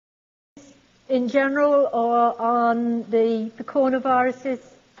in general or on the coronavirus's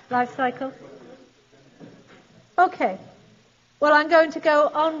life cycle? Okay. Well, I'm going to go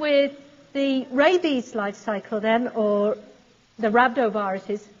on with the rabies life cycle then, or the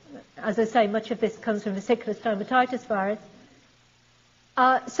rhabdoviruses. As I say, much of this comes from vesicular stomatitis virus.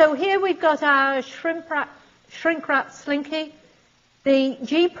 So here we've got our shrink rat slinky. The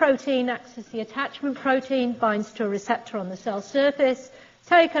G protein acts as the attachment protein, binds to a receptor on the cell surface,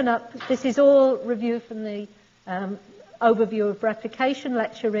 taken up. This is all review from the overview of replication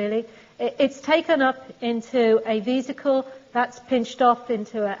lecture, really. It's taken up into a vesicle. That's pinched off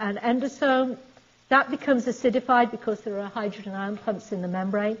into an endosome. That becomes acidified because there are hydrogen ion pumps in the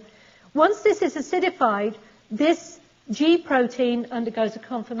membrane. Once this is acidified, this G protein undergoes a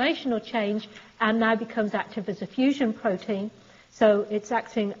conformational change and now becomes active as a fusion protein. So it's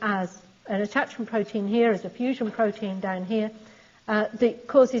acting as an attachment protein here, as a fusion protein down here. That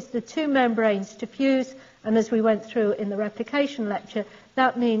causes the two membranes to fuse, and as we went through in the replication lecture,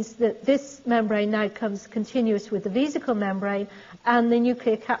 that means that this membrane now comes continuous with the vesicle membrane, and the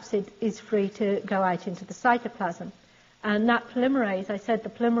nuclear capsid is free to go out into the cytoplasm. And that polymerase, I said the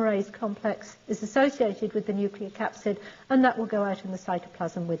polymerase complex is associated with the nuclear capsid, and that will go out in the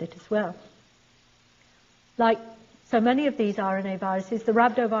cytoplasm with it as well. Like so many of these RNA viruses, the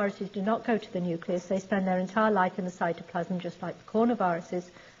rhabdoviruses do not go to the nucleus. They spend their entire life in the cytoplasm, just like the coronaviruses.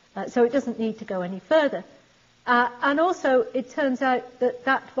 So it doesn't need to go any further. And also, it turns out that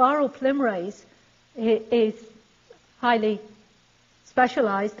that viral polymerase is highly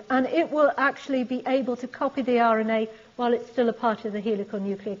specialized, and it will actually be able to copy the RNA while it's still a part of the helical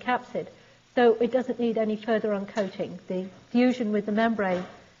nuclear capsid. So it doesn't need any further uncoating. The fusion with the membrane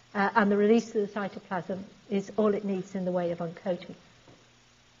and the release to the cytoplasm is all it needs in the way of uncoating.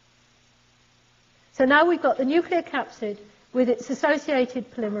 So now we've got the nuclear capsid with its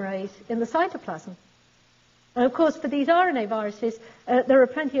associated polymerase in the cytoplasm. And of course, for these RNA viruses, there are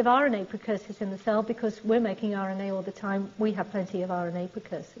plenty of RNA precursors in the cell because we're making RNA all the time. We have plenty of RNA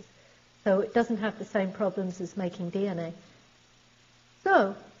precursors. So it doesn't have the same problems as making DNA.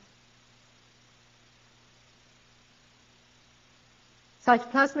 So,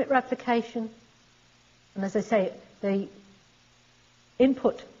 cytoplasmic replication, and as I say, the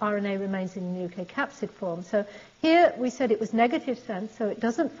input RNA remains in the nucleocapsid form. So here we said it was negative sense, so it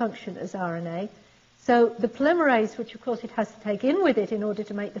doesn't function as RNA. So the polymerase, which of course it has to take in with it in order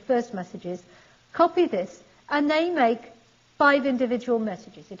to make the first messages, copy this, and they make 5 individual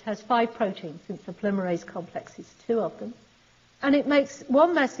messages. It has 5 proteins, since the polymerase complex is 2 of them. And it makes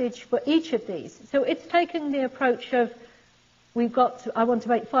 1 message for each of these. So it's taken the approach of, I want to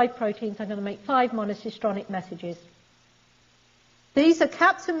make 5 proteins, I'm going to make 5 monocystronic messages. These are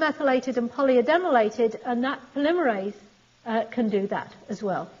capsid methylated and polyadenylated, and that polymerase can do that as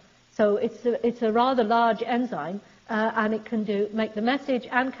well. So it's a rather large enzyme, and it can make the message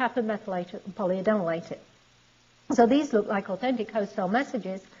and capsid methylate it and polyadenylate it. So these look like authentic host cell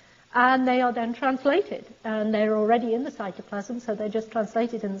messages, and they are then translated, and they're already in the cytoplasm, so they're just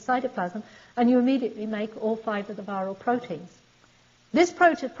translated in the cytoplasm, and you immediately make all 5 of the viral proteins. This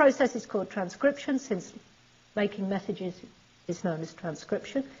process is called transcription, since making messages is known as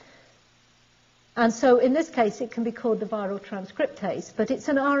transcription. And so in this case, it can be called the viral transcriptase, but it's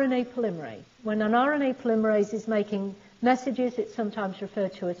an RNA polymerase. When an RNA polymerase is making messages, it's sometimes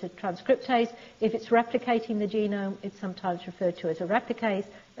referred to as a transcriptase. If it's replicating the genome, it's sometimes referred to as a replicase,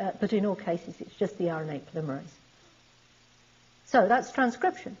 but in all cases, it's just the RNA polymerase. So that's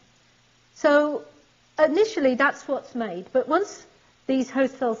transcription. So initially, that's what's made, but once these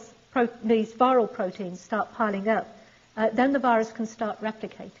host cells, these viral proteins start piling up, then the virus can start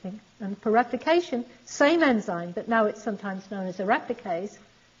replicating. And for replication, same enzyme, but now it's sometimes known as a replicase.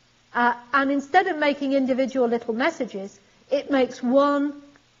 And instead of making individual little messages, it makes 1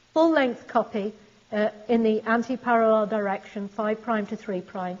 full-length copy in the anti-parallel direction, 5' to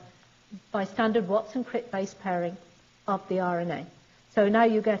 3', by standard Watson-Crick base pairing of the RNA. So now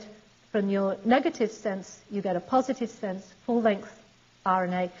you get, from your negative sense, you get a positive sense, full-length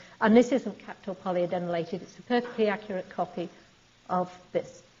RNA, and this isn't capped or polyadenylated. It's a perfectly accurate copy of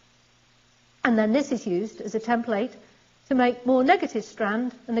this. And then this is used as a template to make more negative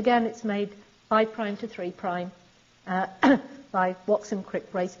strand, and again it's made 5' to 3' by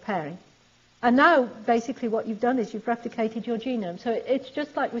Watson-Crick base pairing. And now basically what you've done is you've replicated your genome. So it's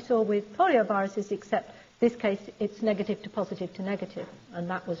just like we saw with polioviruses, except this case it's negative to negative, and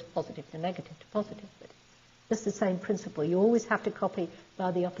that was positive to negative to positive. But just the same principle. You always have to copy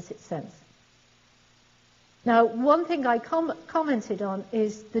by the opposite sense. Now, one thing I commented on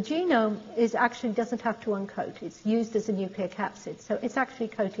is the genome actually doesn't have to uncoat. It's used as a nucleocapsid. So it's actually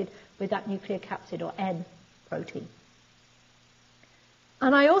coated with that nucleocapsid or N protein.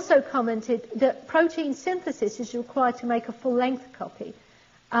 And I also commented that protein synthesis is required to make a full-length copy.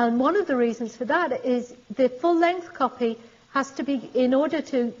 And one of the reasons for that is the full-length copy has to be, in order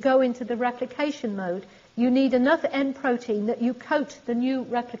to go into the replication mode, you need enough N protein that you coat the new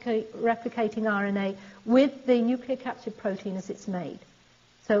replicating RNA with the nucleocapsid protein as it's made.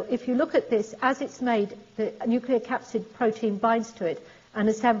 So if you look at this, as it's made, the nucleocapsid protein binds to it and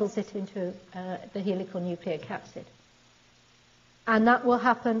assembles it into the helical nucleocapsid. And that will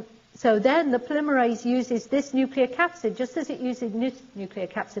happen. So then the polymerase uses this nucleocapsid, just as it uses this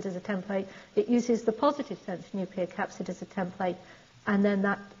nucleocapsid as a template, it uses the positive sense nucleocapsid as a template, and then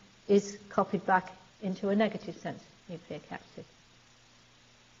that is copied back into a negative sense nucleocapsid.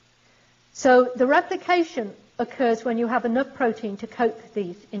 So the replication occurs when you have enough protein to coat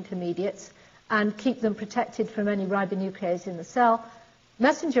these intermediates and keep them protected from any ribonuclease in the cell.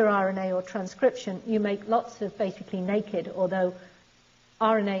 Messenger RNA or transcription, you make lots of basically naked, although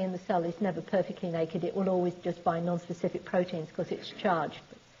RNA in the cell is never perfectly naked. It will always just bind non-specific proteins because it's charged.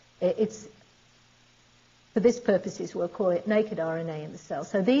 It's, for this purposes, we'll call it naked RNA in the cell.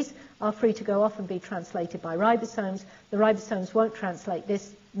 So these are free to go off and be translated by ribosomes. The ribosomes won't translate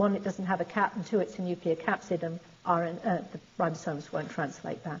this. One, it doesn't have a cap, and two, it's a nucleocapsid, and the ribosomes won't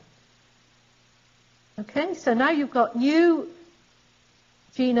translate that. Okay, so now you've got new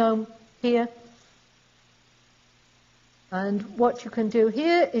genome here. And what you can do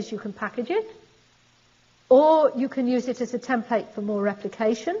here is you can package it, or you can use it as a template for more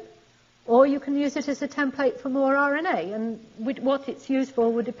replication, or you can use it as a template for more RNA. And what it's used for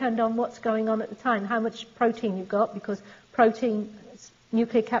would depend on what's going on at the time, how much protein you've got, because protein,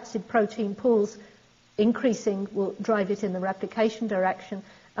 nucleocapsid protein pools increasing will drive it in the replication direction.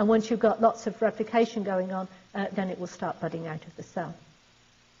 And once you've got lots of replication going on, then it will start budding out of the cell.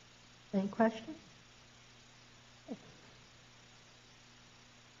 Any questions?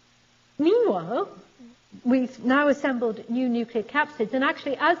 Meanwhile, we've now assembled new nucleocapsids, and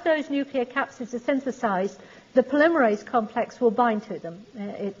actually as those nucleocapsids are synthesized, the polymerase complex will bind to them.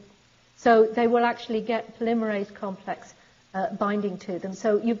 So they will actually get polymerase complex binding to them.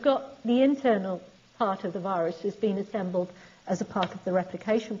 So you've got the internal part of the virus has been assembled as a part of the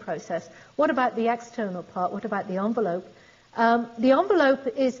replication process. What about the external part? What about the envelope? The envelope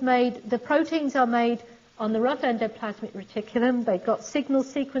is made, the proteins are made on the rough endoplasmic reticulum. They've got signal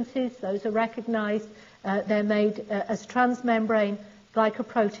sequences. Those are recognized. They're made as transmembrane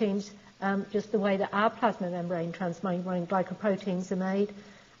glycoproteins, just the way that our plasma membrane transmembrane glycoproteins are made.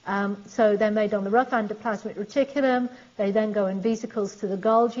 So they're made on the rough endoplasmic reticulum. They then go in vesicles to the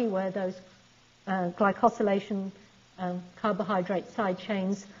Golgi, where those glycosylation carbohydrate side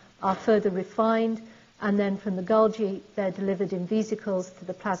chains are further refined. And then from the Golgi, they're delivered in vesicles to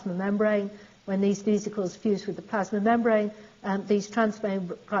the plasma membrane. When these vesicles fuse with the plasma membrane, these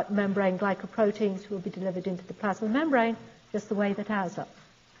transmembrane glycoproteins will be delivered into the plasma membrane, just the way that ours are.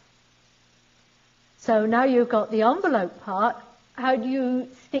 So now you've got the envelope part. How do you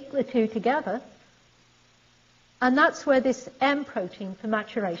stick the two together? And that's where this M protein for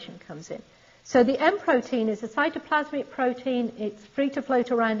maturation comes in. So the M protein is a cytoplasmic protein. It's free to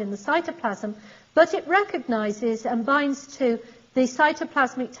float around in the cytoplasm, but it recognizes and binds to the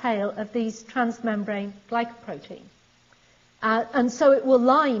cytoplasmic tail of these transmembrane glycoproteins. And so it will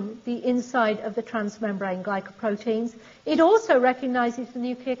line the inside of the transmembrane glycoproteins. It also recognizes the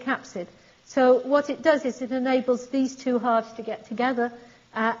nucleocapsid. So what it does is it enables these two halves to get together,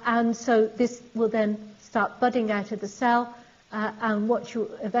 and so this will then start budding out of the cell, and what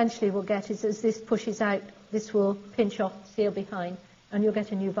you eventually will get is, as this pushes out, this will pinch off, seal behind, and you'll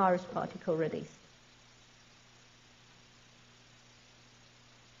get a new virus particle released.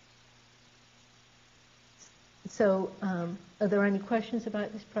 So are there any questions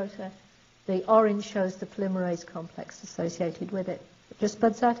about this process? The orange shows the polymerase complex associated with it. It just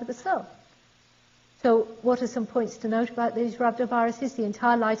buds out of the cell. So what are some points to note about these rhabdoviruses? The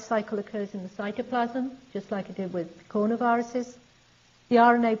entire life cycle occurs in the cytoplasm, just like it did with coronaviruses. The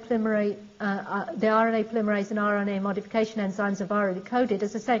RNA polymerase and RNA modification enzymes are virally coded.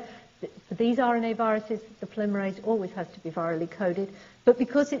 As I say, for these RNA viruses, the polymerase always has to be virally coded. But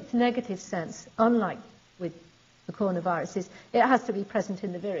because it's negative sense, unlike with the coronaviruses, it has to be present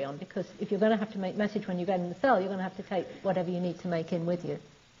in the virion, because if you're going to have to make message when you get in the cell, you're going to have to take whatever you need to make in with you.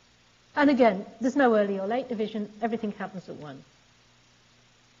 And again, there's no early or late division. Everything happens at once.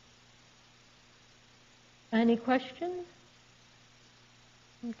 Any questions?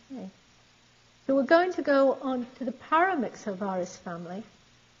 Okay. So we're going to go on to the paramyxovirus family.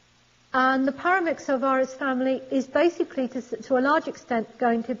 And the paramyxovirus family is basically, to a large extent,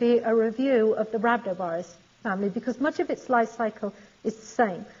 going to be a review of the rhabdovirus family, because much of its life cycle is the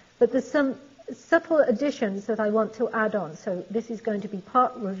same. But there's some subtle additions that I want to add on. So this is going to be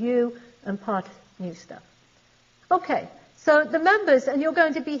part review and part new stuff. Okay, so the members, and you're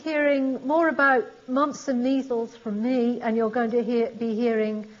going to be hearing more about mumps and measles from me, and you're going to be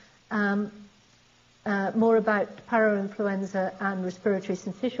hearing more about parainfluenza and respiratory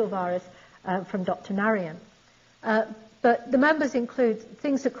syncytial virus from Dr. Narayan. But the members include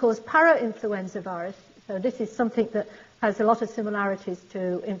things that cause parainfluenza virus. So this is something that has a lot of similarities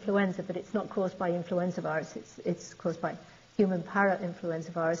to influenza, but it's not caused by influenza virus. It's caused by human parainfluenza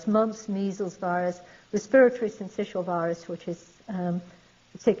virus, mumps, measles virus, respiratory syncytial virus, which is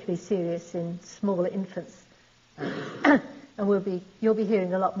particularly serious in small infants. And you'll be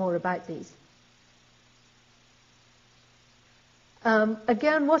hearing a lot more about these.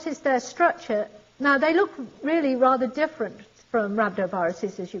 Again, what is their structure? Now, they look really rather different from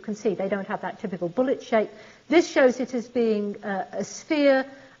rhabdoviruses, as you can see. They don't have that typical bullet shape. This shows it as being a sphere.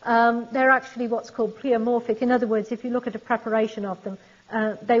 They're actually what's called pleomorphic. In other words, if you look at a preparation of them,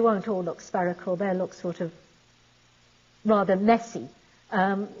 they won't all look spherical. They'll look sort of rather messy.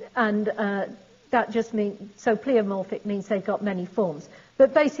 That just means, so pleomorphic means they've got many forms.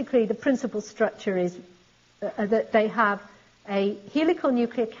 But basically, the principal structure is that they have a helical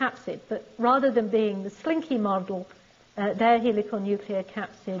nuclear capsid, but rather than being the slinky model, their helical nuclear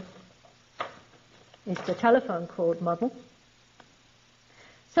capsid is the telephone cord model.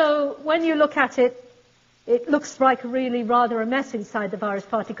 So when you look at it, it looks like really rather a mess inside the virus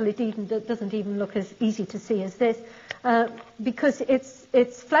particle. It doesn't even look as easy to see as this, because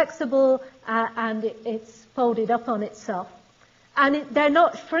it's flexible and it's folded up on itself. And they're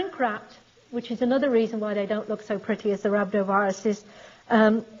not shrink-wrapped, which is another reason why they don't look so pretty as the rhabdoviruses,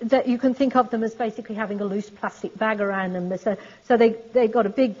 that you can think of them as basically having a loose plastic bag around them. So they've got a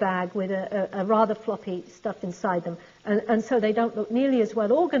big bag with a rather floppy stuff inside them. And so they don't look nearly as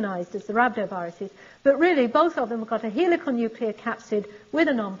well organized as the rhabdoviruses. But really, both of them have got a helical nuclear capsid with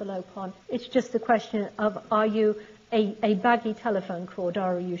an envelope on. It's just the question of, are you a baggy telephone cord,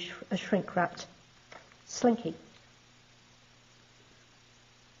 or are you a shrink-wrapped slinky?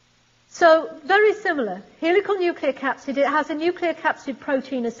 So, very similar. Helical nuclear capsid, it has a nuclear capsid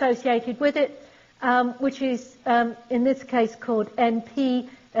protein associated with it, which is, in this case, called NP,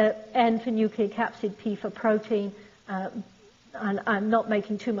 N for nuclear capsid, P for protein. And I'm not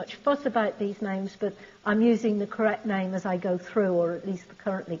making too much fuss about these names, but I'm using the correct name as I go through, or at least the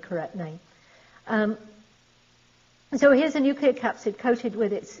currently correct name. So here's a nuclear capsid coated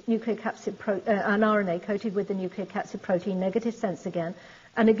with its nuclear capsid, an RNA coated with the nuclear capsid protein, negative sense again.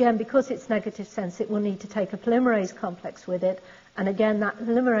 And again, because it's negative sense, it will need to take a polymerase complex with it. And again, that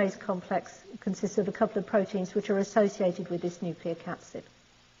polymerase complex consists of a couple of proteins which are associated with this nuclear capsid.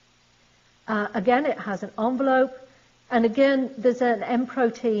 Again, it has an envelope. And again, there's an M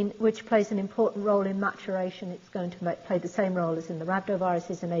protein which plays an important role in maturation. It's going to play the same role as in the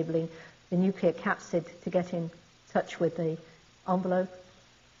rhabdoviruses, enabling the nuclear capsid to get in touch with the envelope.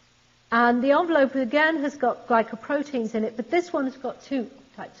 And the envelope, again, has got glycoproteins in it, but this one has got two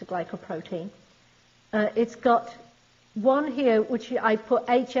types of glycoprotein. It's got one here, which I put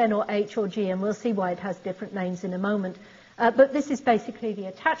HN or H or G, and we'll see why it has different names in a moment. But this is basically the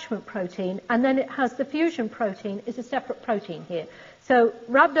attachment protein, and then it has the fusion protein, is a separate protein here. So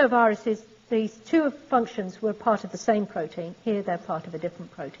rhabdoviruses, these two functions were part of the same protein. Here they're part of a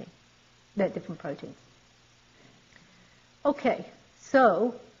different protein. They're different proteins. Okay,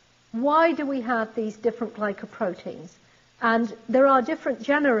 so why do we have these different glycoproteins? And there are different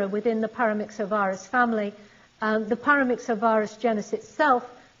genera within the paramyxovirus family. The paramyxovirus genus itself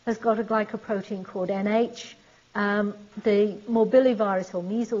has got a glycoprotein called NH. The morbillivirus or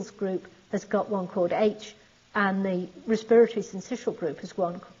measles group has got one called H, and the respiratory syncytial group has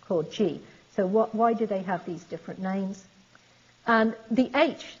one called G. So why do they have these different names? And the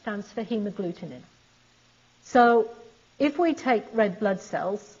H stands for hemagglutinin. So if we take red blood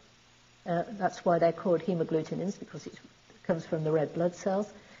cells, that's why they're called hemagglutinins, because it comes from the red blood cells.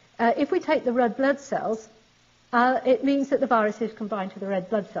 If we take the red blood cells, it means that the viruses can bind to the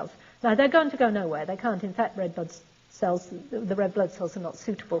red blood cells. Now, they're going to go nowhere. They can't infect red blood cells. The red blood cells are not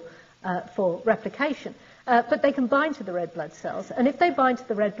suitable for replication. But they can bind to the red blood cells. And if they bind to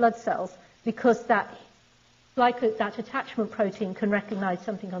the red blood cells, because that attachment protein can recognize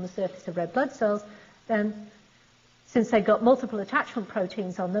something on the surface of red blood cells, then since they've got multiple attachment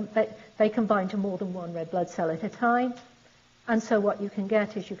proteins on them, they can bind to more than one red blood cell at a time. And so what you can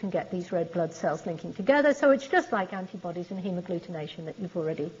get is you can get these red blood cells linking together. So it's just like antibodies and hemagglutination that you've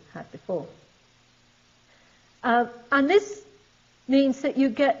already had before. And this means that you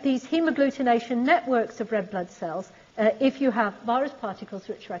get these hemagglutination networks of red blood cells if you have virus particles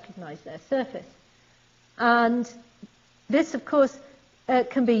which recognize their surface. And this, of course,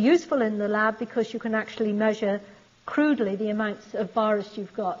 can be useful in the lab because you can actually measure crudely the amounts of virus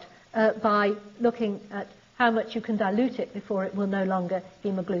you've got by looking at how much you can dilute it before it will no longer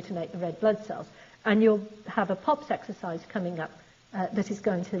hemagglutinate the red blood cells. And you'll have a POPs exercise coming up that is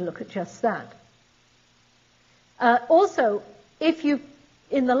going to look at just that. Also,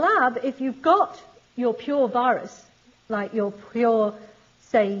 in the lab, if you've got your pure virus, like your pure,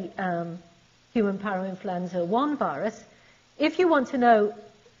 say, human parainfluenza 1 virus, if you want to know,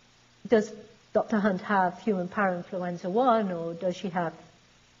 does Dr. Hunt have human parainfluenza 1 or does she have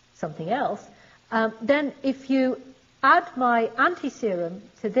something else, then if you add my antiserum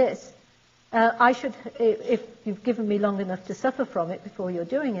to this, I should, if you've given me long enough to suffer from it before you're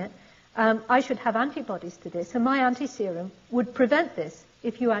doing it, I should have antibodies to this, and my antiserum would prevent this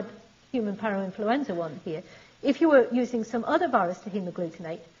if you add human parainfluenza 1 here. If you were using some other virus to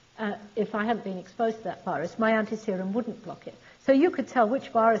hemagglutinate, if I hadn't been exposed to that virus, my antiserum wouldn't block it. So you could tell which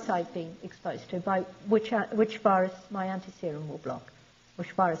virus I've been exposed to by which virus my antiserum will block,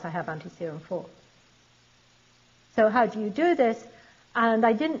 which virus I have antiserum for. So how do you do this? And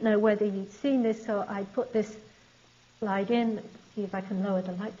I didn't know whether you'd seen this, so I put this slide in. Let's see if I can lower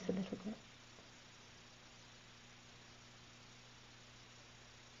the lights a little bit.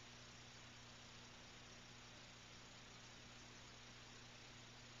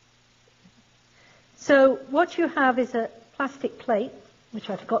 So what you have is a plastic plate, which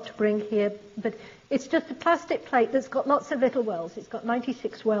I forgot to bring here, but it's just a plastic plate that's got lots of little wells. It's got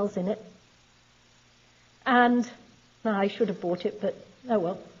 96 wells in it. And I should have bought it, but oh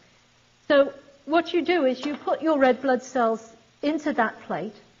well. So what you do is you put your red blood cells into that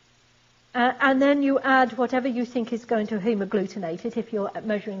plate, and then you add whatever you think is going to hemagglutinate it, if you're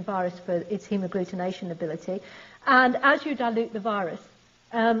measuring virus for its hemagglutination ability. And as you dilute the virus,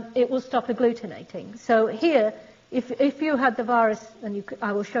 it will stop agglutinating. So here, if you had the virus, and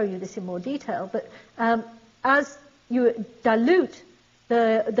I will show you this in more detail, but as you dilute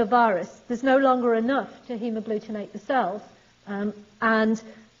the virus, there's no longer enough to hemagglutinate the cells, and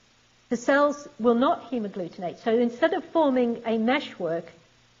the cells will not hemagglutinate. So instead of forming a meshwork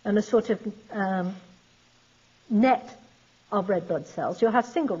and a sort of net of red blood cells, you'll have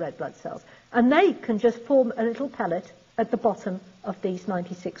single red blood cells. And they can just form a little pellet at the bottom of these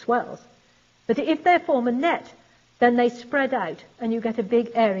 96 wells. But if they form a net, then they spread out and you get a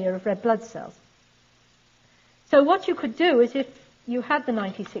big area of red blood cells. So what you could do is, if you had the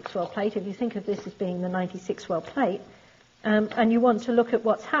 96 well plate, if you think of this as being the 96 well plate, and you want to look at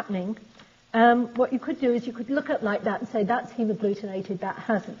what's happening, what you could do is you could look at like that and say that's hemagglutinated, that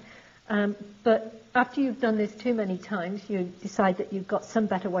hasn't. But after you've done this too many times, you decide that you've got some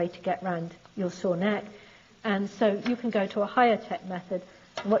better way to get around your sore neck. And so you can go to a higher tech method.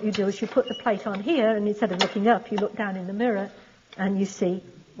 And what you do is you put the plate on here, and instead of looking up, you look down in the mirror and you see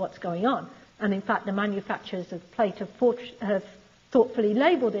what's going on. And in fact, the manufacturers of plate have thoughtfully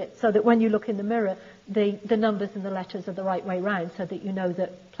labeled it so that when you look in the mirror, the numbers and the letters are the right way round, so that you know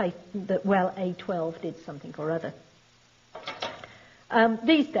that well A12 did something or other.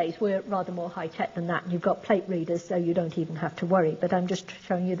 These days, we're rather more high-tech than that. You've got plate readers, so you don't even have to worry. But I'm just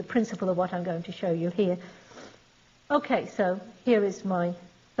showing you the principle of what I'm going to show you here. Okay, so here is my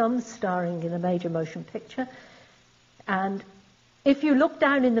thumb starring in a major motion picture. And if you look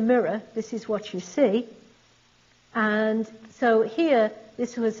down in the mirror, this is what you see. And so here,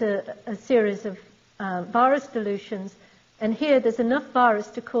 this was a series of virus dilutions. And here, there's enough virus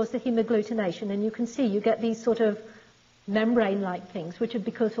to cause the hemagglutination. And you can see you get these sort of membrane-like things, which are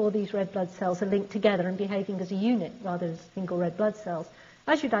because all these red blood cells are linked together and behaving as a unit rather than single red blood cells.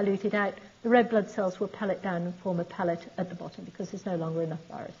 As you dilute it out, the red blood cells will pellet down and form a pellet at the bottom because there's no longer enough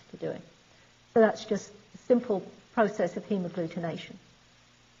virus to do it. So that's just a simple process of hemagglutination.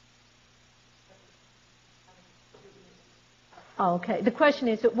 Okay, the question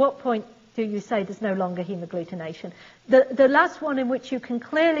is, at what point do you say there's no longer hemagglutination? The last one in which you can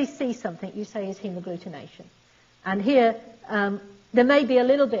clearly see something, you say, is hemagglutination. And here, there may be a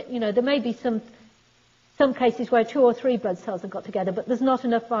little bit, there may be some cases where 2 or 3 blood cells have got together, but there's not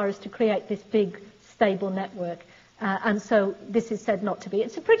enough virus to create this big, stable network. And so this is said not to be.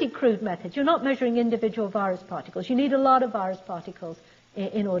 It's a pretty crude method. You're not measuring individual virus particles. You need a lot of virus particles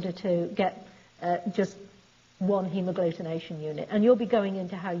in order to get just one hemagglutination unit. And you'll be going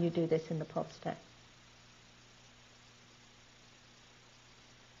into how you do this in the POPs test.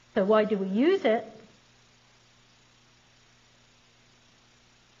 So why do we use it?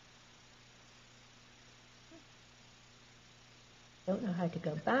 Don't know how to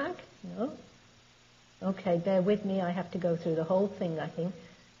go back. No. Okay, bear with me. I have to go through the whole thing, I think.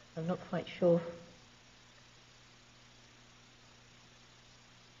 I'm not quite sure.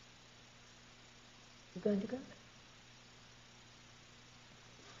 You're going to go?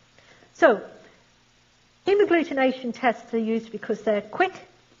 So, hemagglutination tests are used because they're quick,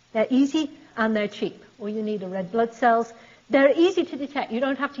 they're easy, and they're cheap. All you need are red blood cells. They're easy to detect. You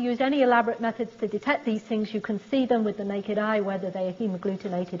don't have to use any elaborate methods to detect these things. You can see them with the naked eye, whether they are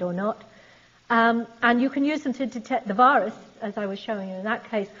hemagglutinated or not. And you can use them to detect the virus, as I was showing you in that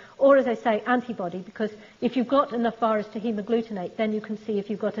case, or, as I say, antibody, because if you've got enough virus to hemagglutinate, then you can see if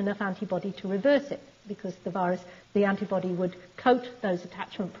you've got enough antibody to reverse it, because the antibody would coat those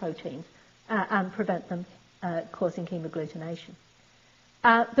attachment proteins and prevent them causing hemagglutination.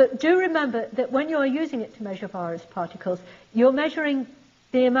 But do remember that when you're using it to measure virus particles, you're measuring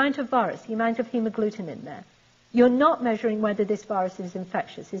the amount of virus, the amount of hemagglutinin there. You're not measuring whether this virus is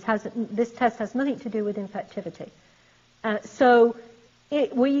infectious. This test has nothing to do with infectivity.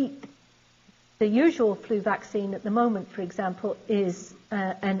 The usual flu vaccine at the moment, for example, is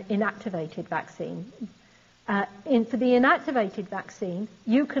an inactivated vaccine. For the inactivated vaccine,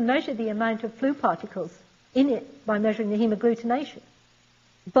 you can measure the amount of flu particles in it by measuring the hemagglutination,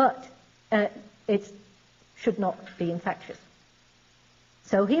 but it should not be infectious.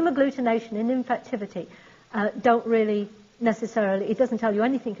 So hemagglutination and infectivity don't really necessarily, it doesn't tell you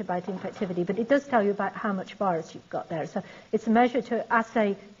anything about infectivity, but it does tell you about how much virus you've got there. So it's a measure to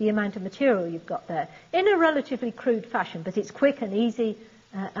assay the amount of material you've got there in a relatively crude fashion, but it's quick and easy,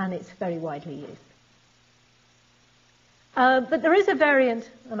 and it's very widely used. But there is a variant,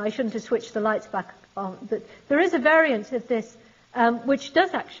 and I shouldn't have switched the lights back on, but there is a variant of this which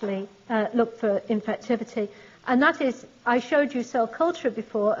does actually look for infectivity, and that is, I showed you cell culture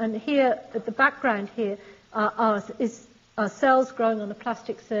before, and here, at the background here, are cells growing on a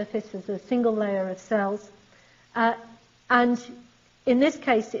plastic surface as a single layer of cells. And in this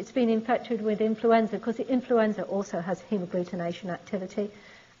case, it's been infected with influenza, because the influenza also has hemagglutination activity.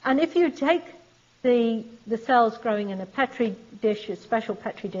 And if you take the cells growing in a Petri dish, a special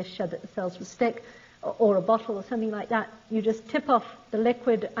Petri dish so that the cells will stick, or a bottle or something like that, you just tip off the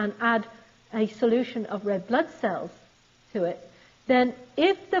liquid and add a solution of red blood cells to it, then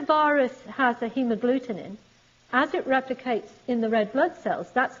if the virus has a hemagglutinin, as it replicates in the red blood cells,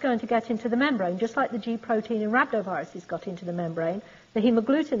 that's going to get into the membrane, just like the G protein in rhabdoviruses got into the membrane. The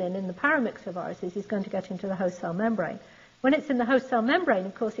hemagglutinin in the paramyxoviruses is going to get into the host cell membrane. When it's in the host cell membrane,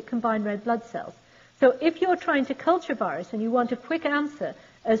 of course, it can bind red blood cells. So if you're trying to culture virus and you want a quick answer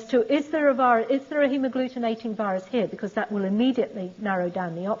as to is there a hemagglutinating virus here, because that will immediately narrow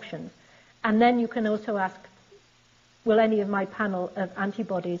down the options. And then you can also ask, will any of my panel of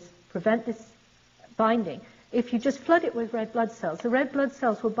antibodies prevent this binding? If you just flood it with red blood cells, the red blood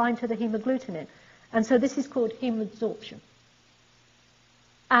cells will bind to the hemagglutinin. And so this is called hemadsorption.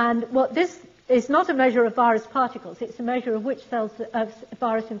 And what this is not a measure of virus particles, it's a measure of which cells, of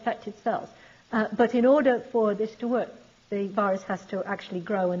virus-infected cells. But in order for this to work, the virus has to actually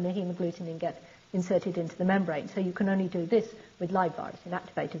grow and the hemagglutinin get inserted into the membrane. So you can only do this with live virus.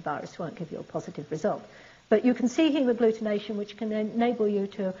 Inactivated virus won't give you a positive result. But you can see hemagglutination, which can enable you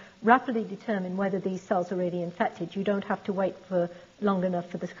to rapidly determine whether these cells are really infected. You don't have to wait for long enough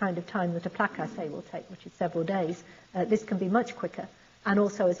for this kind of time that a plaque assay will take, which is several days. This can be much quicker. And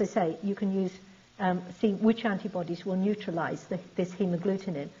also, as I say, you can use see which antibodies will neutralize this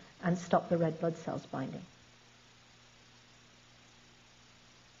hemagglutinin and stop the red blood cells binding.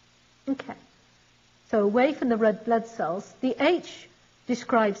 Okay. So away from the red blood cells, the H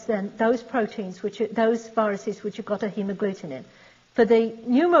describes then those proteins, those viruses which have got a hemagglutinin. For the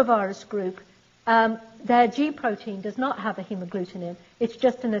pneumovirus group, their G protein does not have a hemagglutinin. It's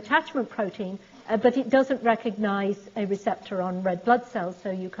just an attachment protein, but it doesn't recognize a receptor on red blood cells, so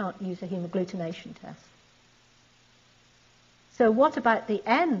you can't use a hemagglutination test. So what about the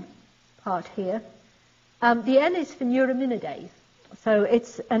N part here? The N is for neuraminidase. So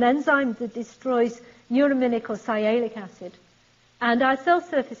it's an enzyme that destroys neuraminic or sialic acid. And our cell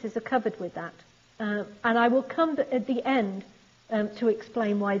surfaces are covered with that. And I will come at the end to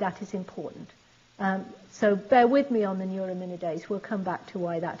explain why that is important. So bear with me on the neuraminidase. We'll come back to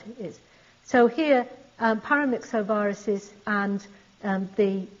why that is. So here, paramyxoviruses and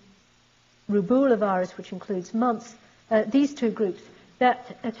the rubella virus, which includes mumps, these two groups,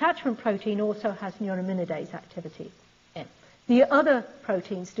 that attachment protein also has neuraminidase activity in. The other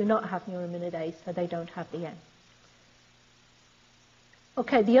proteins do not have neuraminidase, so they don't have the N.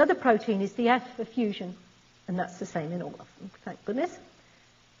 Okay, the other protein is the F for fusion, and that's the same in all of them, thank goodness.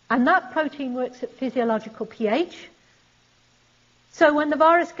 And that protein works at physiological pH. So when the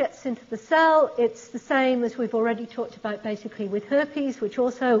virus gets into the cell, it's the same as we've already talked about basically with herpes, which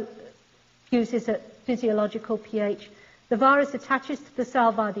also fuses at physiological pH. The virus attaches to the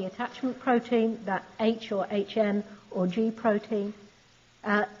cell via the attachment protein, that H or HN or G protein.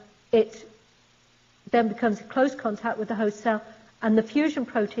 It then becomes in close contact with the host cell, and the fusion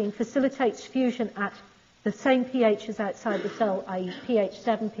protein facilitates fusion at the same pH as outside the cell, i.e. pH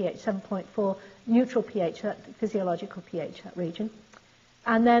 7, pH 7.4, neutral pH, that physiological pH, that region.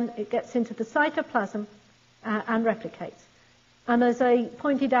 And then it gets into the cytoplasm and replicates. And as I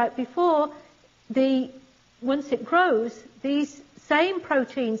pointed out before, once it grows, these same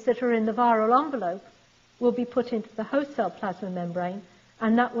proteins that are in the viral envelope will be put into the host cell plasma membrane,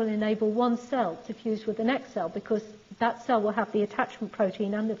 and that will enable one cell to fuse with the next cell, because that cell will have the attachment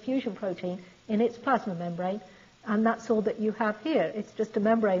protein and the fusion protein in its plasma membrane, and that's all that you have here. It's just a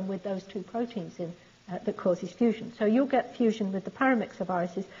membrane with those two proteins in that causes fusion. So you'll get fusion with the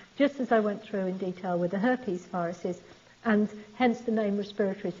paramyxoviruses, just as I went through in detail with the herpes viruses, and hence the name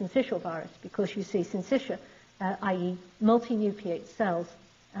respiratory syncytial virus, because you see syncytia, i.e. multinucleate cells,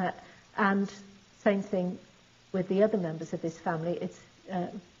 and same thing with the other members of this family. It's a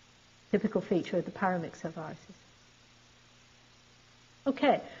typical feature of the paramyxoviruses.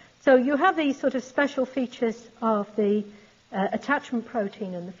 Okay, so you have these sort of special features of the attachment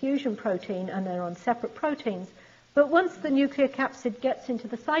protein and the fusion protein, and they're on separate proteins. But once the nucleocapsid gets into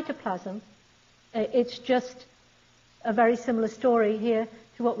the cytoplasm, it's just a very similar story here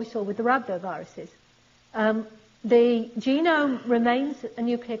to what we saw with the rhabdoviruses. The genome remains a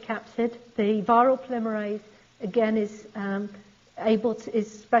nucleocapsid. The viral polymerase, again, is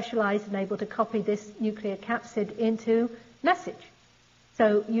specialized and able to copy this nucleocapsid into message.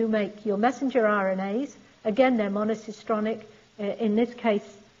 So you make your messenger RNAs. Again, they're monocistronic. In this case,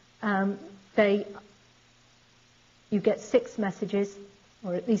 you get 6 messages,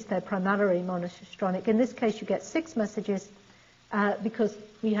 or at least they're primarily monocistronic. In this case, you get 6 messages because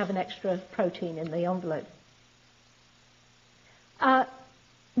we have an extra protein in the envelope.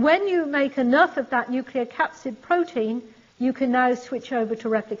 When you make enough of that nucleocapsid protein, you can now switch over to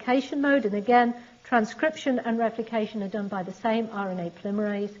replication mode. And again, transcription and replication are done by the same RNA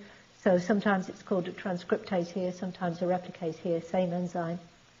polymerase. So sometimes it's called a transcriptase here, sometimes a replicase here, same enzyme.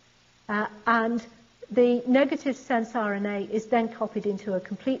 And the negative sense RNA is then copied into a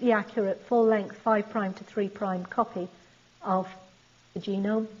completely accurate full-length 5' to 3' copy of the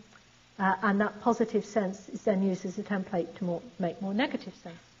genome. And that positive sense is then used as a template to make more negative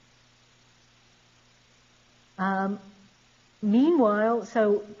sense. Meanwhile,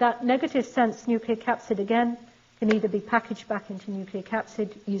 so that negative sense nucleocapsid again can either be packaged back into nucleocapsid,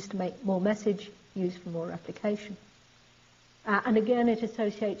 used to make more message, used for more replication. And again, it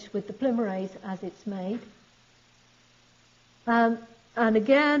associates with the polymerase as it's made. And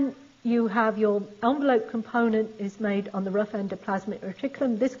again, you have your envelope component is made on the rough endoplasmic reticulum.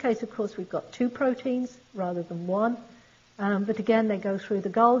 In this case, of course, we've got 2 proteins rather than 1. But again, they go through the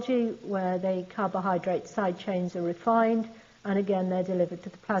Golgi, where the carbohydrate side chains are refined. And again, they're delivered to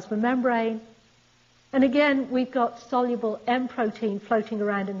the plasma membrane. And again, we've got soluble M protein floating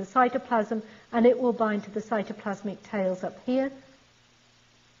around in the cytoplasm, and it will bind to the cytoplasmic tails up here.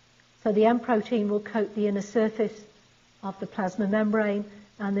 So the M protein will coat the inner surface of the plasma membrane,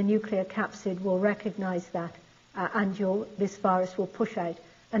 and the nucleocapsid will recognize that, and this virus will push out,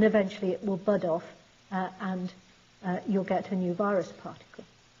 and eventually it will bud off, and you'll get a new virus particle.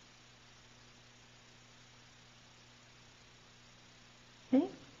 Okay,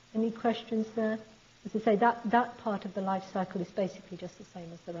 any questions there? As I say, that part of the life cycle is basically just the same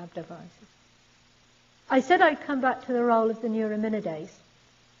as the rhabdoviruses. I said I'd come back to the role of the neuraminidase.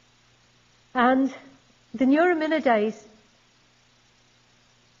 And the neuraminidase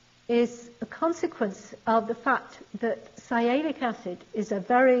is a consequence of the fact that sialic acid is a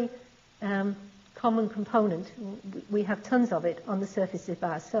very common component. We have tons of it on the surface of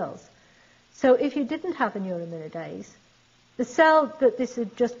our cells. So if you didn't have a neuraminidase, the cell that this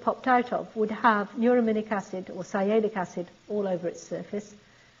had just popped out of would have neuraminic acid or sialic acid all over its surface,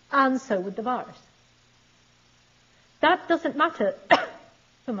 and so would the virus. That doesn't matter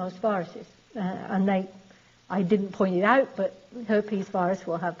for most viruses, and I didn't point it out, but herpes virus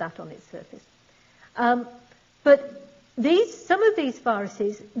will have that on its surface. But some of these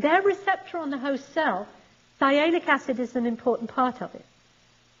viruses, their receptor on the host cell, sialic acid is an important part of it.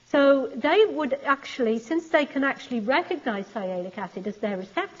 So they would actually, since they can actually recognize sialic acid as their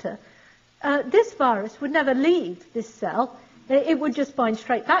receptor, this virus would never leave this cell. it would just bind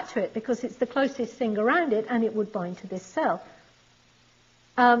straight back to it because it's the closest thing around it, and it would bind to this cell.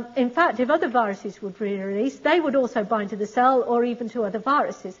 In fact, if other viruses would re-release, they would also bind to the cell or even to other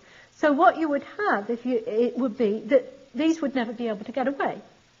viruses. So what you would have, it would be that these would never be able to get away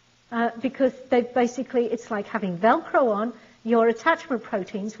because it's like having Velcro on. Your attachment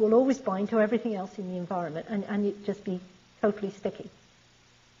proteins will always bind to everything else in the environment, and it'd just be totally sticky.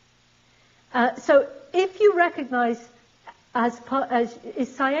 So if you recognize as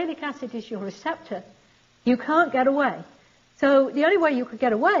sialic acid is your receptor, you can't get away. So the only way you could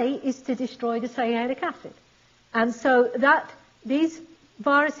get away is to destroy the sialic acid. And so these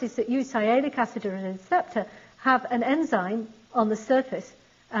viruses that use sialic acid as a receptor have an enzyme on the surface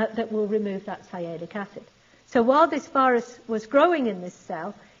that will remove that sialic acid. So while this virus was growing in this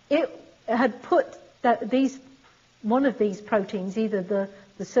cell, it had put one of these proteins, either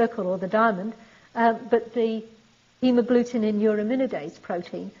the circle or the diamond, but the hemagglutinin neuraminidase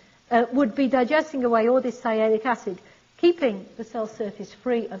protein, would be digesting away all this sialic acid, keeping the cell surface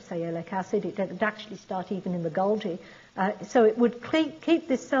free of sialic acid. It would actually start even in the Golgi. So it would keep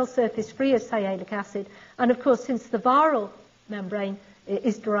this cell surface free of sialic acid. And of course, since the viral membrane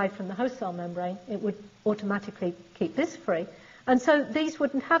is derived from the host cell membrane, it would automatically keep this free. And so these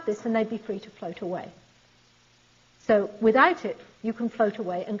wouldn't have this, and they'd be free to float away. So without it, you can float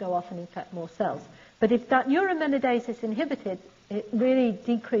away and go off and infect more cells. But if that neuraminidase is inhibited, it really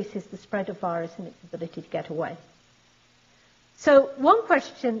decreases the spread of virus and its ability to get away. So one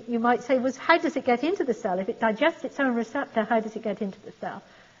question you might say was, how does it get into the cell? If it digests its own receptor, how does it get into the cell?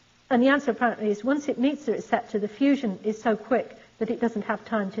 And the answer apparently is once it meets the receptor, the fusion is so quick that it doesn't have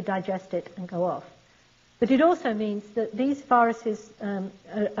time to digest it and go off. But it also means that these viruses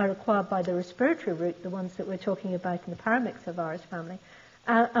are acquired by the respiratory route, the ones that we're talking about in the paramyxovirus family.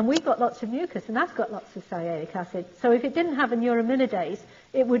 And we've got lots of mucus, and that's got lots of sialic acid. So if it didn't have a neuraminidase,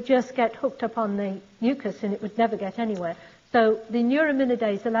 it would just get hooked up on the mucus, and it would never get anywhere. So the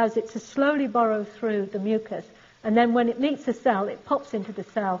neuraminidase allows it to slowly burrow through the mucus, and then when it meets the cell, it pops into the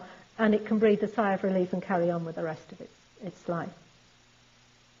cell, and it can breathe a sigh of relief and carry on with the rest of its life.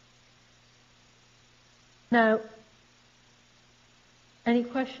 Now, any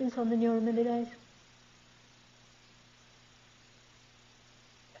questions on the neuraminidase?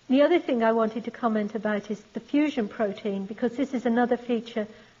 The other thing I wanted to comment about is the fusion protein, because this is another feature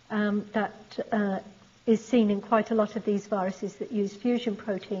that is seen in quite a lot of these viruses that use fusion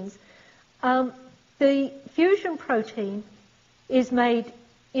proteins. The fusion protein is made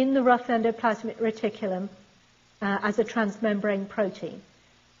in the rough endoplasmic reticulum as a transmembrane protein.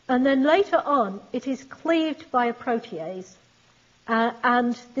 And then later on, it is cleaved by a protease.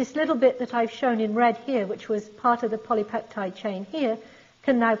 And this little bit that I've shown in red here, which was part of the polypeptide chain here,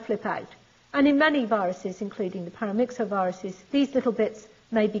 can now flip out. And in many viruses, including the paramyxoviruses, these little bits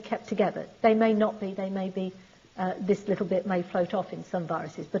may be kept together. They may not be. They may be, this little bit may float off in some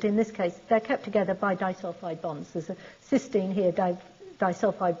viruses. But in this case, they're kept together by disulfide bonds. There's a cysteine here,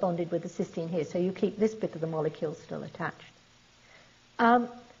 disulfide bonded with a cysteine here. So you keep this bit of the molecule still attached.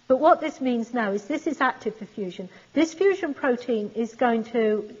 But what this means now is this is active for fusion. This fusion protein is going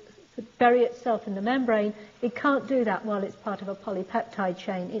to bury itself in the membrane. It can't do that while it's part of a polypeptide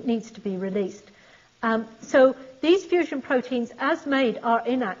chain. It needs to be released. So these fusion proteins, as made, are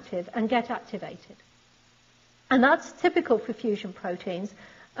inactive and get activated. And that's typical for fusion proteins.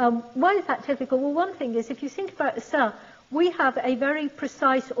 Why is that typical? Well, one thing is, if you think about a cell, we have a very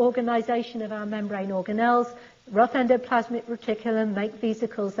precise organization of our membrane organelles. Rough endoplasmic reticulum make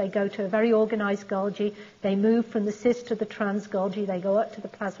vesicles. They go to a very organized Golgi. They move from the cis to the trans Golgi. They go up to the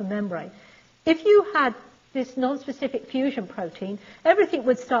plasma membrane. If you had this non-specific fusion protein, everything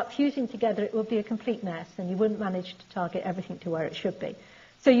would start fusing together. It would be a complete mess, and you wouldn't manage to target everything to where it should be.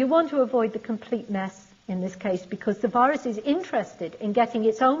 So you want to avoid the complete mess in this case, because the virus is interested in getting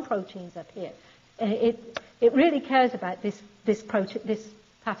its own proteins up here. It really cares about this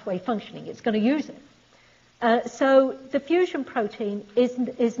pathway functioning. It's going to use it. So the fusion protein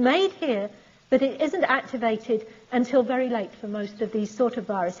is made here, but it isn't activated until very late for most of these sort of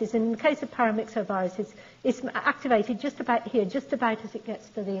viruses. And in the case of paramyxoviruses, it's activated just about here, just about as it gets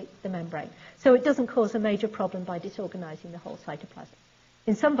to the membrane. So it doesn't cause a major problem by disorganizing the whole cytoplasm.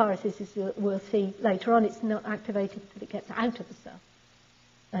 In some viruses, as we'll see later on, it's not activated until it gets out of the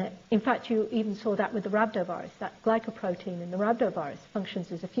cell. In fact, you even saw that with the rhabdovirus. That glycoprotein in the rhabdovirus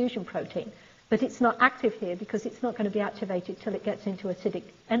functions as a fusion protein. But it's not active here because it's not going to be activated till it gets into acidic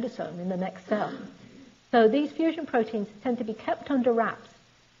endosome in the next cell. So these fusion proteins tend to be kept under wraps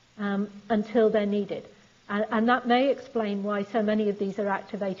until they're needed. And that may explain why so many of these are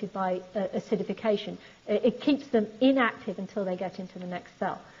activated by acidification. It keeps them inactive until they get into the next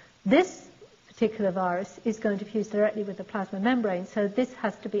cell. This particular virus is going to fuse directly with the plasma membrane, so this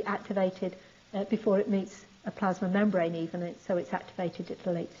has to be activated before it meets a plasma membrane even, so it's activated at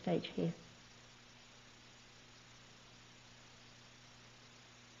a late stage here.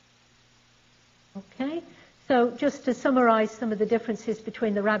 Okay, so just to summarize some of the differences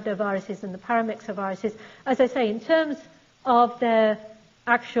between the rhabdoviruses and the paramyxoviruses, as I say, in terms of their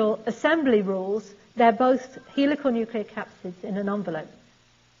actual assembly rules, they're both helical nucleocapsids in an envelope.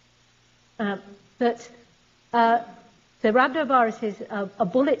 But the rhabdoviruses are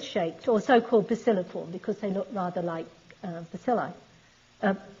bullet-shaped, or so-called bacilliform, because they look rather like bacilli.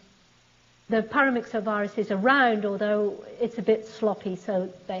 The paramyxoviruses are round, although it's a bit sloppy, so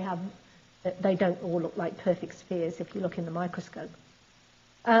they don't all look like perfect spheres if you look in the microscope.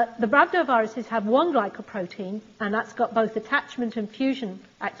 The rhabdoviruses have one glycoprotein, and that's got both attachment and fusion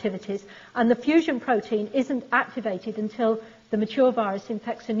activities, and the fusion protein isn't activated until the mature virus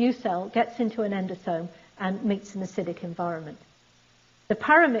infects a new cell, gets into an endosome, and meets an acidic environment. The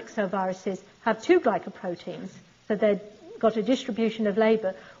paramyxoviruses have two glycoproteins, so they've got a distribution of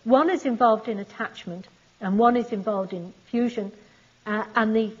labor. One is involved in attachment, and one is involved in fusion,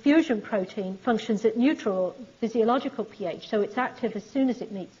 and the fusion protein functions at neutral physiological pH, so it's active as soon as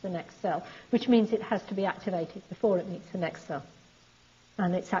it meets the next cell, which means it has to be activated before it meets the next cell.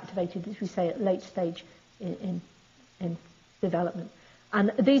 And it's activated, as we say, at late stage in development.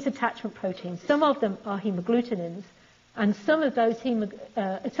 And these attachment proteins, some of them are hemagglutinins, and some of those are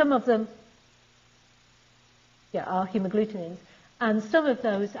hemagglutinins, and some of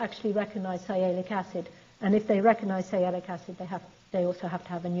those actually recognize sialic acid, and if they recognize sialic acid, they also have to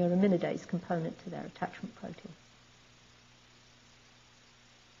have a neuraminidase component to their attachment protein.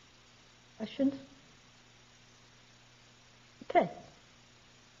 Questions? Okay.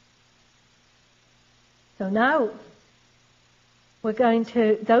 So now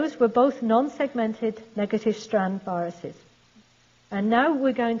those were both non-segmented negative strand viruses. And now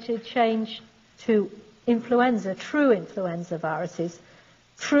we're going to change to influenza, true influenza viruses,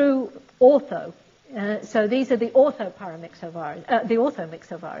 true ortho. So these are the the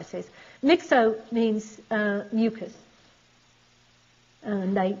orthomyxoviruses. Myxo means mucus,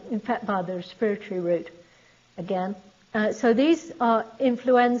 and they infect by the respiratory route again. So these are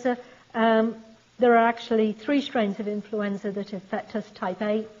influenza. There are actually 3 strains of influenza that affect us: type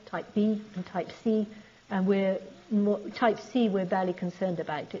A, type B, and type C. And type C we're barely concerned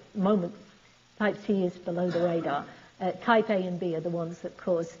about. At the moment, type C is below the radar. Type A and B are the ones that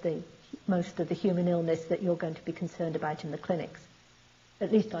cause most of the human illness that you're going to be concerned about in the clinics.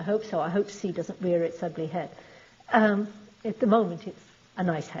 At least I hope so. I hope C doesn't rear its ugly head. At the moment, it's a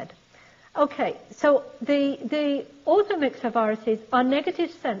nice head. Okay, so the orthomyxoviruses are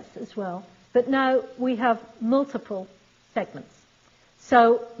negative sense as well, but now we have multiple segments.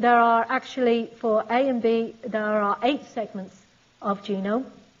 So there are actually, for A and B, there are 8 segments of genome.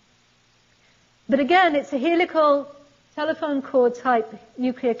 But again, it's a helical telephone cord type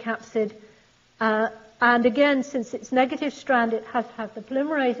nucleocapsid. And again, since it's negative strand, it has to have the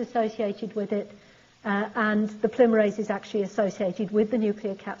polymerase associated with it. And the polymerase is actually associated with the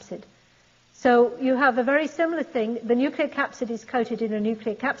nucleocapsid. So you have a very similar thing. The nucleocapsid is coated in a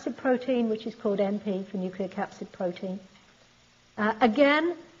nucleocapsid protein, which is called NP for nucleocapsid protein.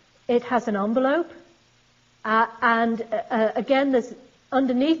 Again, it has an envelope. And again,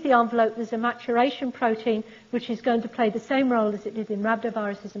 underneath the envelope, there's a maturation protein, which is going to play the same role as it did in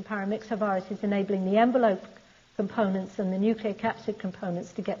rhabdoviruses and paramyxoviruses, enabling the envelope components and the nucleocapsid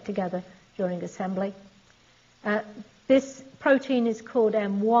components to get together during assembly. This protein is called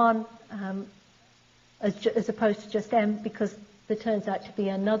M1, as opposed to just M, because there turns out to be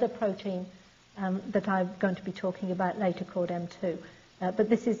another protein that I'm going to be talking about later called M2. But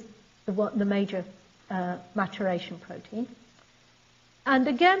this is the major maturation protein. And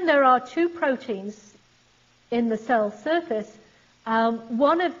again, there are 2 proteins in the cell surface.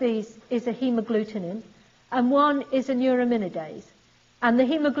 One of these is a hemagglutinin, and one is a neuraminidase. And the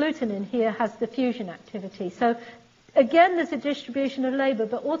hemagglutinin here has the fusion activity. So again, there's a distribution of labor,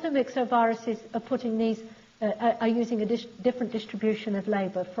 but orthomyxoviruses are using a different distribution of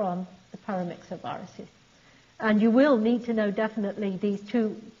labor from the paramyxoviruses. And you will need to know definitely these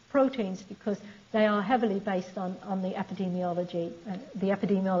 2 proteins, because they are heavily based on the epidemiology. The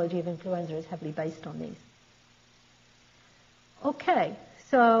epidemiology of influenza is heavily based on these. Okay,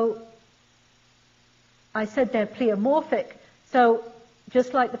 so I said they're pleomorphic. So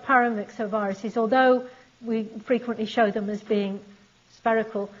just like the paramyxoviruses, although we frequently show them as being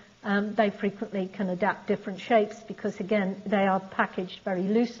spherical, they frequently can adapt different shapes because, again, they are packaged very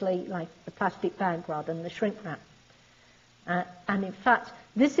loosely, like the plastic bag rather than the shrink wrap. And in fact,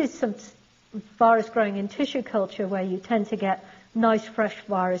 this is some virus growing in tissue culture where you tend to get nice fresh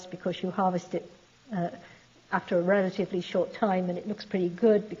virus because you harvest it after a relatively short time, and it looks pretty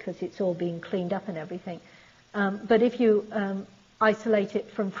good because it's all being cleaned up and everything. But if you isolate it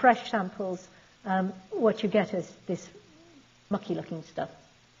from fresh samples, what you get is this mucky-looking stuff.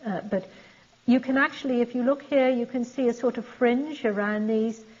 But you can actually, if you look here, you can see a sort of fringe around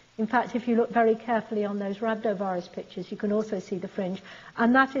these. In fact, if you look very carefully on those rhabdovirus pictures, you can also see the fringe.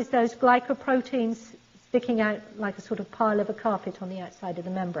 And that is those glycoproteins sticking out like a sort of pile of a carpet on the outside of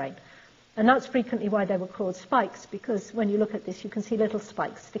the membrane. And that's frequently why they were called spikes, because when you look at this, you can see little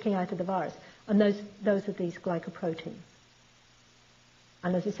spikes sticking out of the virus. And those are these glycoproteins.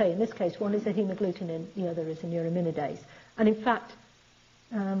 And as I say, in this case, one is a hemagglutinin, the other is a neuraminidase. And in fact,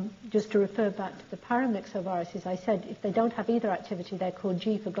 just to refer back to the paramyxoviruses, I said if they don't have either activity, they're called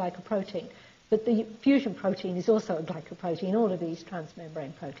G for glycoprotein. But the fusion protein is also a glycoprotein. All of these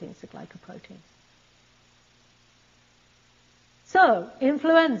transmembrane proteins are glycoproteins. So,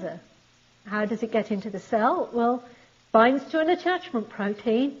 influenza. How does it get into the cell? Well, binds to an attachment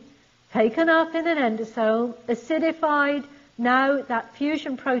protein, taken up in an endosome, acidified. Now that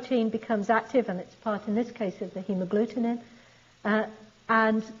fusion protein becomes active, and it's part, in this case, of the hemagglutinin.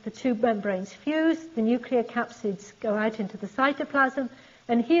 And the two membranes fuse, the nuclear capsids go out into the cytoplasm,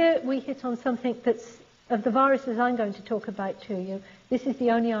 and here we hit on something that's, of the viruses I'm going to talk about to you, this is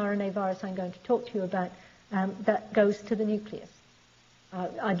the only RNA virus I'm going to talk to you about that goes to the nucleus.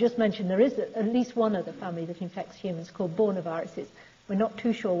 I just mentioned there is at least one other family that infects humans called Bornaviruses. We're not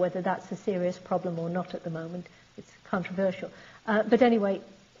too sure whether that's a serious problem or not at the moment. It's controversial. But anyway,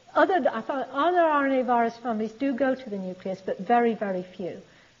 other RNA virus families do go to the nucleus, but very, very few.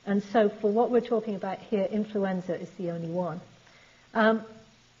 And so for what we're talking about here, influenza is the only one.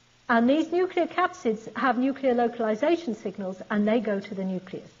 And these nuclear capsids have nuclear localization signals, and they go to the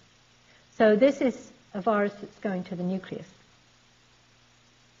nucleus. So this is a virus that's going to the nucleus.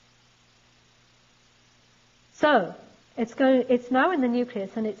 So it's now in the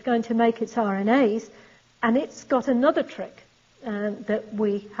nucleus, and it's going to make its RNAs, and it's got another trick that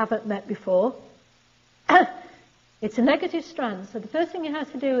we haven't met before. It's a negative strand, so the first thing it has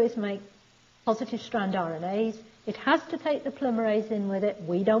to do is make positive strand RNAs. It has to take the polymerase in with it.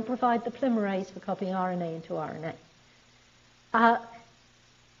 We don't provide the polymerase for copying RNA into RNA.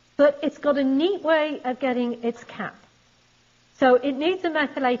 But it's got a neat way of getting its cap. So it needs a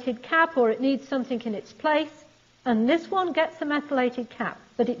methylated cap, or it needs something in its place, and this one gets a methylated cap,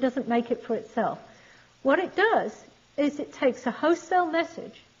 but it doesn't make it for itself. What it does is it takes a host cell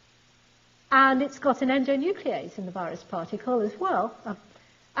message, and it's got an endonuclease in the virus particle as well.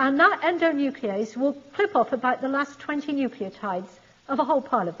 And that endonuclease will clip off about the last 20 nucleotides of a whole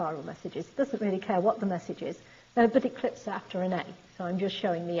pile of viral messages. It doesn't really care what the message is, but it clips after an A. So I'm just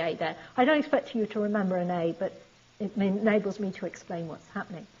showing the A there. I don't expect you to remember an A, but it enables me to explain what's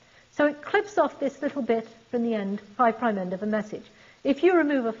happening. So it clips off this little bit from the end, 5' end of a message. If you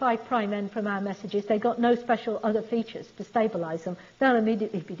remove a 5' end from our messages, they've got no special other features to stabilize them. They'll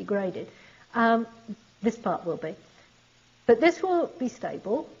immediately be degraded. This part will be. But this will be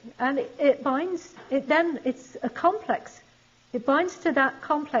stable, and it binds, it's a complex. It binds to that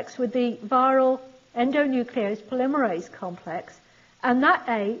complex with the viral endonuclease polymerase complex, and that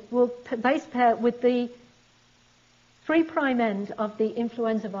A will base pair with the 3' end of the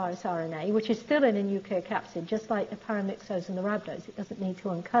influenza virus RNA, which is still in a nuclear capsid, just like the paramyxos and the rhabdos. It doesn't need to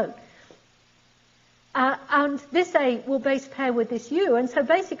uncoat. And this A will base pair with this U, and so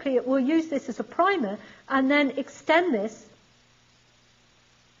basically it will use this as a primer and then extend this.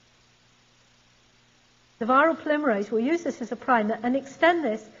 The viral polymerase will use this as a primer and extend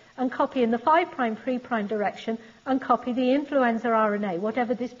this and copy in the 5', 3' direction and copy the influenza RNA,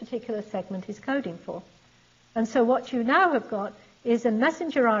 whatever this particular segment is coding for. And so what you now have got is a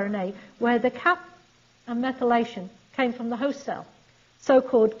messenger RNA where the cap and methylation came from the host cell,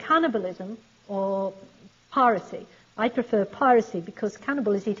 so-called cannibalism or piracy. I prefer piracy because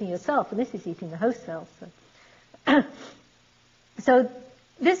cannibal is eating yourself and this is eating the host cell. So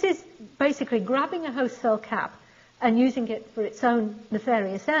this is basically grabbing a host cell cap and using it for its own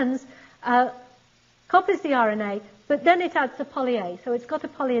nefarious ends, copies the RNA, but then it adds a poly A. So it's got a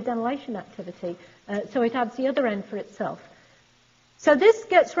polyadenylation activity, so it adds the other end for itself. So this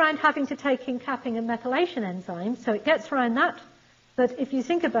gets around having to take in capping and methylation enzymes, so it gets around that. But if you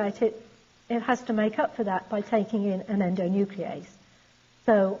think about it, it has to make up for that by taking in an endonuclease.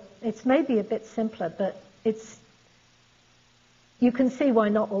 So it's maybe a bit simpler, but it's you can see why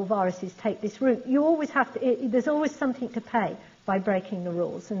not all viruses take this route. You always have to, there's always something to pay by breaking the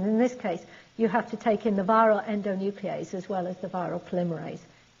rules. And in this case, you have to take in the viral endonuclease as well as the viral polymerase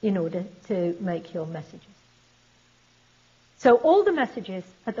in order to make your messages. So all the messages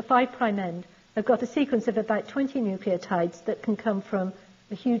at the 5' end have got a sequence of about 20 nucleotides that can come from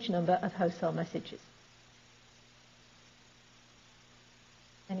a huge number of host cell messages.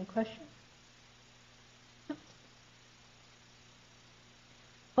 Any questions?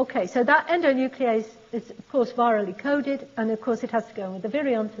 Okay, so that endonuclease is, of course, virally coded, and of course it has to go in with the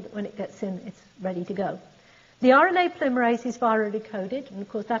virion so that when it gets in, it's ready to go. The RNA polymerase is virally coded, and of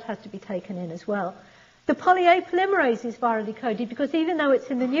course that has to be taken in as well. The poly-A polymerase is virally coded because even though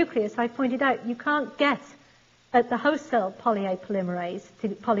it's in the nucleus, I pointed out you can't get at the host cell poly-A polymerase to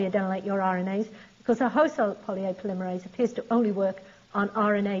polyadenylate your RNAs because the host cell poly-A polymerase appears to only work on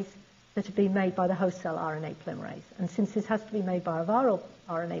RNAs that have been made by the host cell RNA polymerase. And since this has to be made by a viral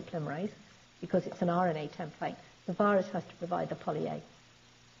RNA polymerase, because it's an RNA template, the virus has to provide the poly-A.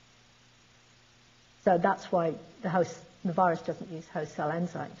 So that's why the virus doesn't use host cell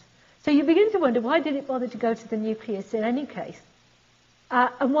enzymes. So you begin to wonder, why did it bother to go to the nucleus in any case?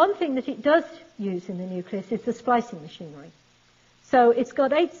 And one thing that it does use in the nucleus is the splicing machinery. So it's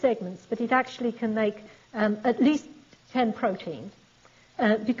got 8 segments, but it actually can make at least 10 proteins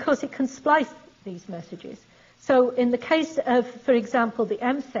because it can splice these messages. So in the case of, for example, the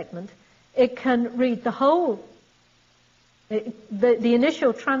M segment, it can read the whole, the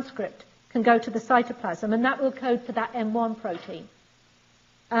initial transcript can go to the cytoplasm, and that will code for that M1 protein.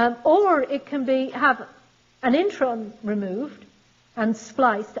 Or it can have an intron removed and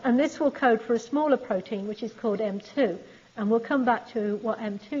spliced, and this will code for a smaller protein, which is called M2. And we'll come back to what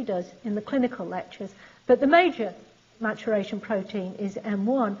M2 does in the clinical lectures. But the major maturation protein is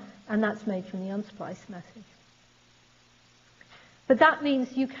M1, and that's made from the unspliced message. But that means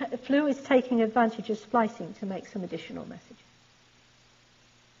flu is taking advantage of splicing to make some additional messages.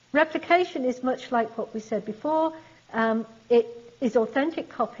 Replication is much like what we said before. It is authentic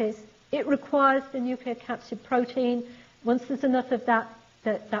copies. It requires the nucleocapsid protein. Once there's enough of that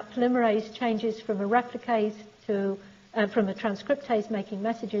polymerase changes from a replicase to, from a transcriptase making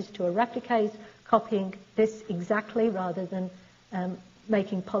messages to a replicase, copying this exactly rather than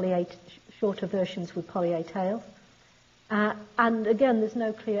making poly-A shorter versions with poly-A tails. And again, there's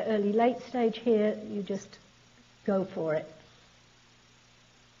no clear early-late stage here. You just go for it.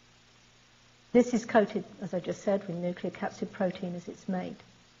 This is coated, as I just said, with nucleocapsid protein as it's made.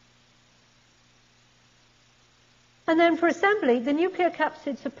 And then for assembly, the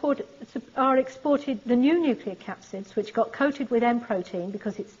nucleocapsids are exported, the new nucleocapsids, which got coated with M protein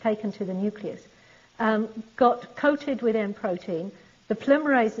because it's taken to the nucleus, got coated with M protein. The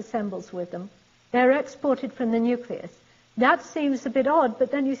polymerase assembles with them. They're exported from the nucleus. That seems a bit odd,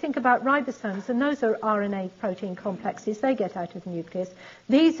 but then you think about ribosomes, and those are RNA protein complexes. They get out of the nucleus.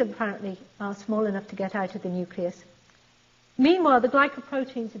 These apparently are small enough to get out of the nucleus. Meanwhile, the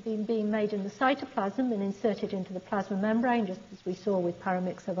glycoproteins have been being made in the cytoplasm and inserted into the plasma membrane, just as we saw with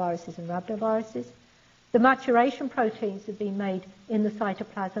paramyxoviruses and rhabdoviruses. The maturation proteins have been made in the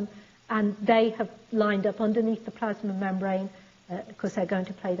cytoplasm, and they have lined up underneath the plasma membrane because they're going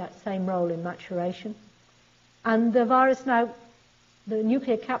to play that same role in maturation. And the virus now, the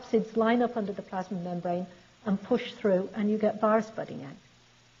nucleocapsids line up under the plasma membrane and push through, and you get virus budding out.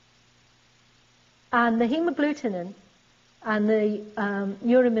 And the hemagglutinin and the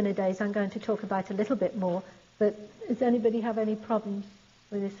neuraminidase I'm going to talk about a little bit more, but does anybody have any problems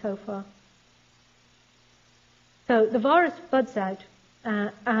with this so far? So the virus buds out,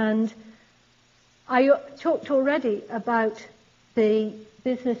 and I talked already about the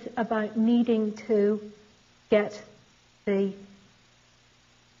business about needing to get the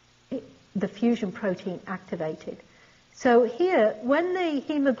fusion protein activated. So here, when the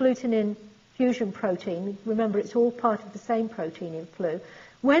hemagglutinin fusion protein, remember it's all part of the same protein in flu,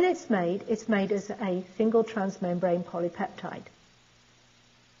 when it's made as a single transmembrane polypeptide.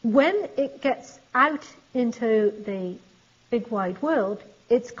 When it gets out into the big wide world,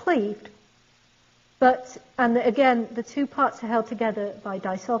 it's cleaved, and again, the two parts are held together by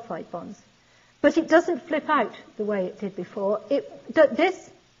disulfide bonds. But it doesn't flip out the way it did before.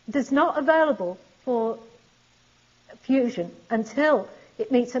 This is not available for fusion until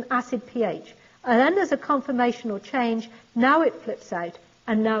it meets an acid pH. And then there's a conformational change. Now it flips out,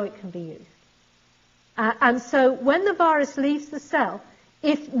 and now it can be used. And so when the virus leaves the cell,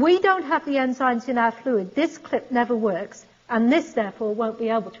 if we don't have the enzymes in our fluid, this clip never works, and this, therefore, won't be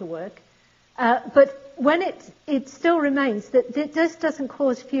able to work. But when it still remains that this doesn't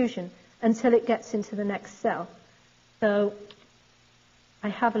cause fusion until it gets into the next cell. So I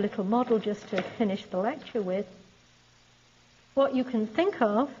have a little model just to finish the lecture with. What you can think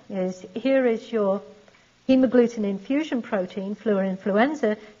of is, here is your hemagglutinin fusion protein, flu or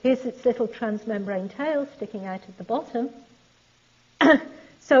influenza. Here's its little transmembrane tail sticking out at the bottom.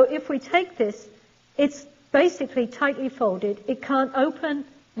 So if we take this, it's basically tightly folded. It can't open.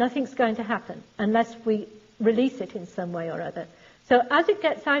 Nothing's going to happen unless we release it in some way or other. So as it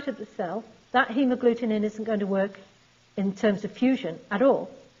gets out of the cell, that hemagglutinin isn't going to work in terms of fusion at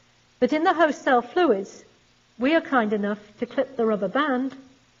all. But in the host cell fluids, we are kind enough to clip the rubber band.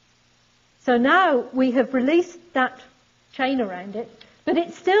 So now we have released that chain around it, but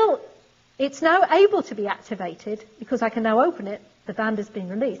it's now able to be activated because I can now open it. The band has been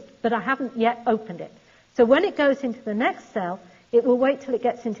released, but I haven't yet opened it. So when it goes into the next cell, it will wait till it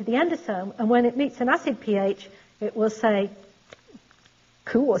gets into the endosome, and when it meets an acid pH, it will say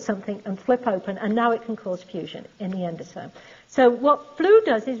 "coo" or something and flip open, and now it can cause fusion in the endosome. So what flu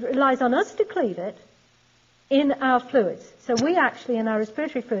does is it relies on us to cleave it in our fluids. So we actually, in our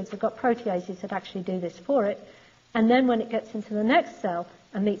respiratory fluids, have got proteases that actually do this for it, and then when it gets into the next cell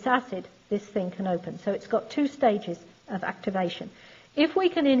and meets acid, this thing can open. So it's got two stages of activation. If we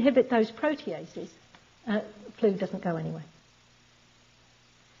can inhibit those proteases, flu doesn't go anywhere.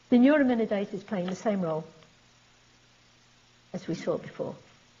 The neuraminidase is playing the same role as we saw before.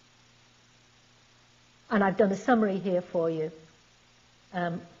 And I've done a summary here for you.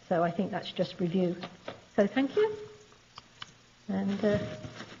 So I think that's just review. So thank you. And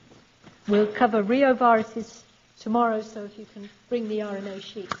we'll cover reoviruses tomorrow, so if you can bring the RNA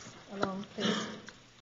sheets along, please.